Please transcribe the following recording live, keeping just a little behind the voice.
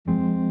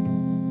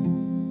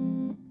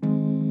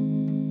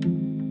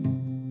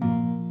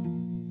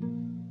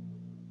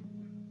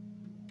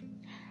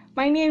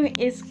My name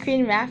is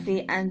Queen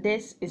Rafi and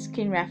this is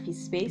Queen Rafi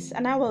Space,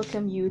 and I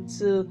welcome you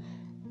to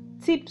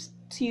Tips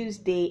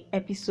Tuesday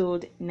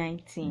episode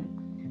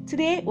 19.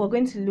 Today we're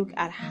going to look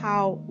at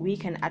how we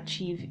can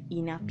achieve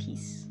inner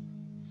peace.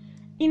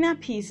 Inner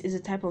peace is a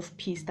type of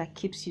peace that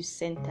keeps you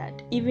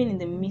centered, even in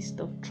the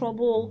midst of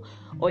trouble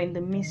or in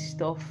the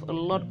midst of a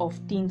lot of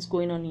things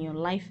going on in your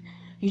life.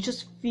 You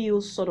just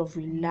feel sort of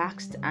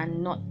relaxed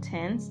and not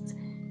tensed.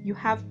 You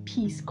have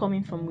peace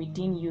coming from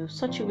within you,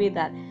 such a way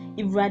that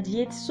it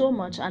radiates so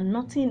much and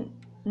nothing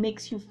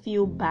makes you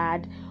feel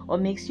bad or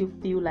makes you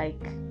feel like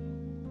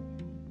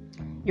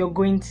you're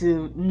going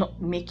to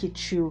not make it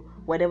through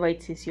whatever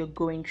it is you're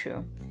going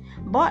through.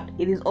 But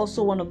it is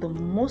also one of the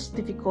most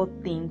difficult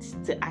things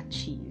to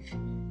achieve.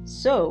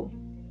 So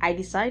I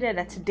decided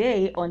that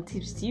today on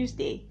Tips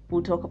Tuesday,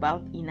 we'll talk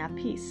about inner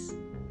peace.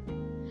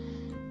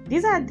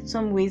 These are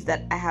some ways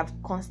that I have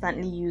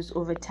constantly used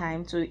over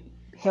time to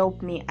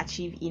help me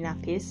achieve inner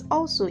peace.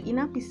 Also,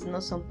 inner peace is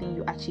not something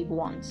you achieve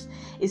once.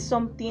 It's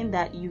something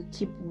that you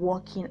keep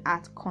working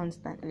at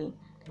constantly.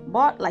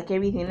 But like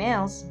everything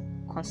else,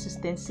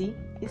 consistency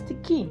is the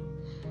key.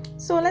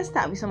 So let's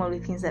start with some of the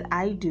things that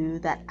I do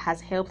that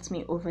has helped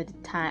me over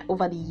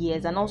the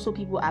years, and also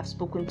people I've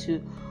spoken to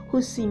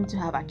who seem to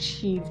have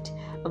achieved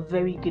a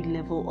very good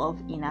level of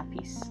inner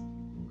peace.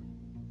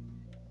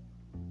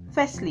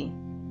 Firstly,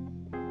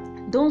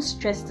 don't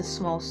stress the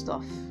small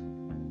stuff.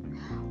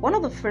 One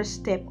of the first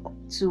steps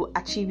to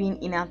achieving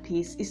inner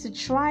peace is to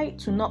try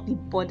to not be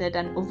bothered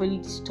and overly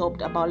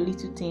disturbed about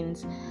little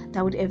things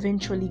that would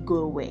eventually go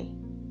away.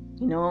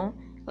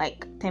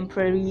 Like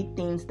temporary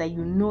things that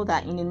you know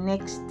that in the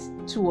next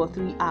 2 or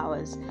 3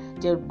 hours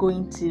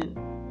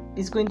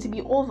it's going to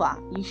be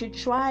over. You should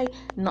try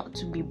not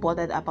to be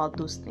bothered about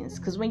those things,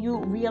 because when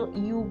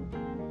you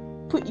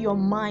put your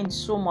mind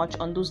so much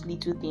on those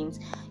little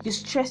things, you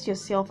stress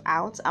yourself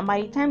out, and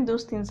by the time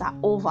those things are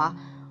over,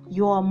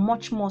 you are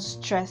much more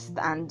stressed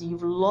and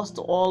you've lost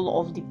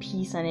all of the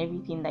peace and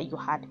everything that you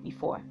had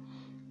before.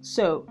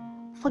 So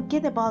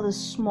forget about the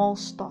small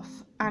stuff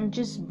and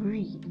just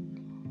breathe,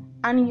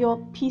 and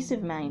your peace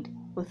of mind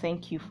will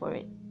thank you for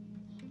it.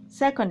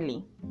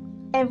 Secondly,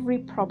 every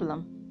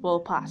problem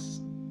will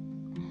pass.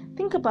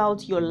 Think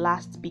about your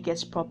last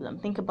biggest problem.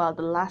 Think about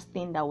the last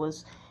thing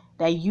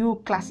that you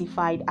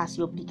classified as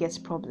your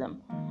biggest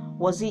problem.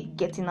 Was it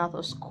getting out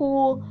of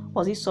school?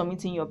 Was it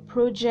submitting your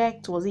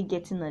project? Was it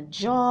getting a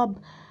job?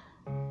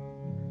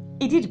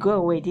 It did go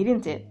away,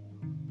 didn't it?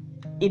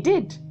 It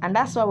did, and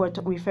that's why we're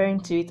referring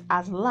to it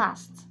as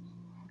last.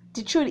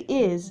 The truth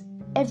is,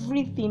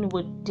 everything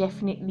will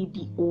definitely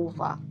be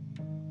over.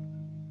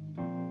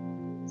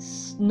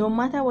 No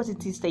matter what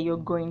it is that you're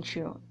going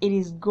through, it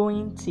is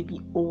going to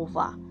be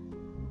over.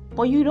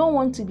 But you don't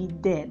want to be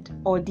dead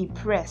or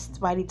depressed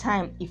by the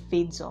time it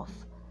fades off.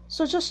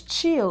 So just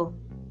chill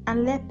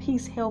and let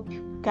peace help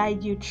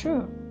guide you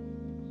through.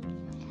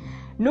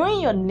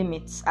 Knowing your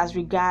limits as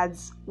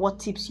regards what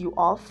tips you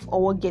off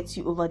or what gets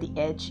you over the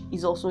edge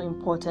is also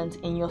important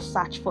in your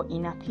search for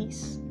inner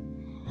peace.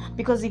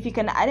 Because if you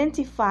can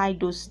identify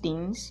those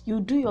things,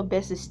 you do your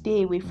best to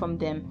stay away from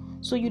them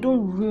so you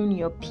don't ruin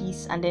your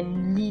peace and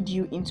then lead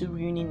you into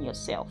ruining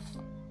yourself.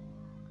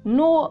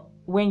 Know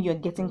when you're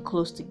getting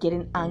close to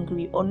getting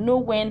angry, or know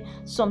when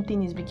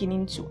something is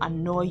beginning to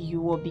annoy you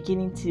or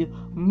beginning to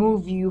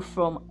move you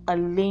from a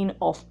lane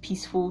of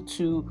peaceful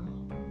to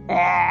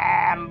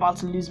I'm about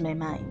to lose my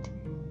mind.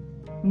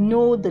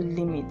 Know the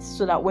limits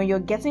so that when you're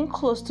getting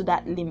close to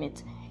that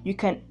limit, you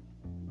can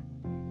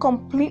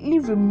completely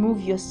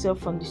remove yourself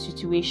from the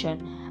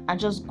situation and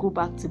just go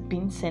back to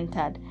being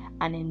centered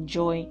and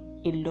enjoy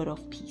a lot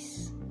of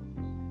peace.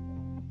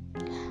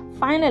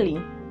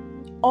 Finally,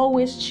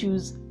 always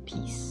choose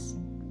peace.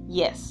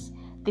 Yes,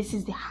 this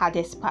is the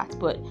hardest part,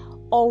 but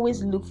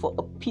always look for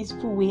a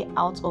peaceful way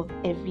out of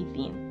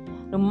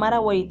everything. No matter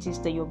what it is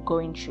that you're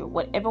going through,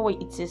 whatever way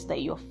it is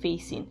that you're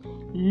facing,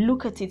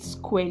 look at it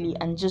squarely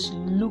and just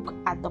look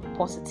at the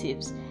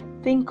positives.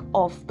 Think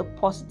of the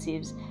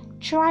positives.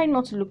 Try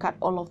not to look at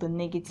all of the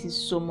negatives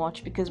so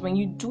much, because when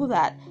you do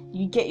that,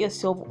 you get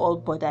yourself all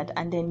bothered,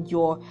 and then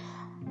you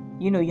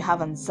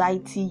have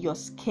anxiety, you're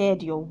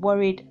scared, you're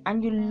worried,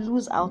 and you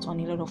lose out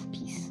on a lot of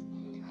peace.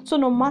 So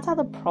no matter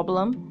the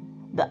problem,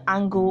 the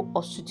angle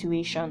or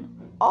situation,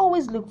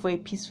 always look for a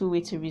peaceful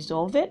way to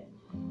resolve it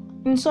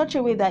in such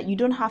a way that you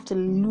don't have to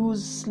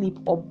lose sleep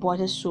or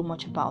bother so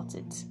much about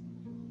it.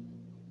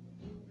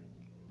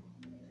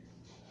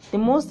 The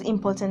most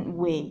important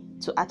way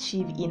to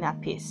achieve inner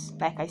peace,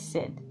 like I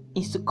said,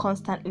 is to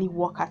constantly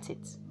work at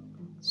it.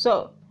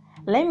 So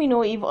let me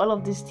know if all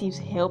of these tips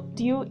helped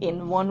you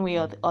in one way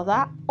or the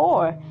other,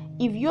 or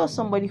if you're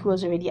somebody who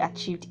has already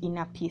achieved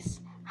inner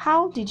peace.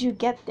 How did you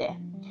get there?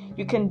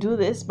 You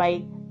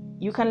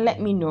can let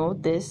me know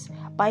this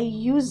by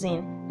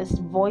using this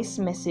voice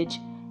message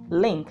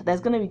link that's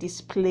going to be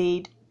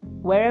displayed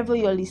wherever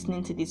you're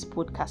listening to this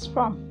podcast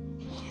from.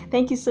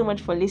 Thank you so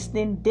much for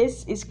listening.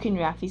 This is Queen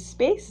Rafi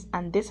Space,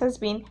 and this has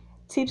been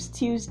Tips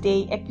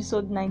Tuesday,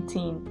 episode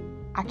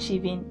 19,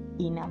 Achieving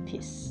Inner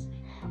Peace.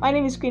 My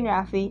name is Queen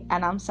Rafi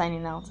and I'm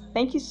signing out.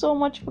 Thank you so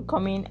much for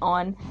coming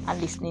on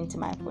and listening to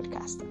my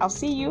podcast. I'll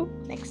see you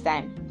next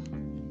time.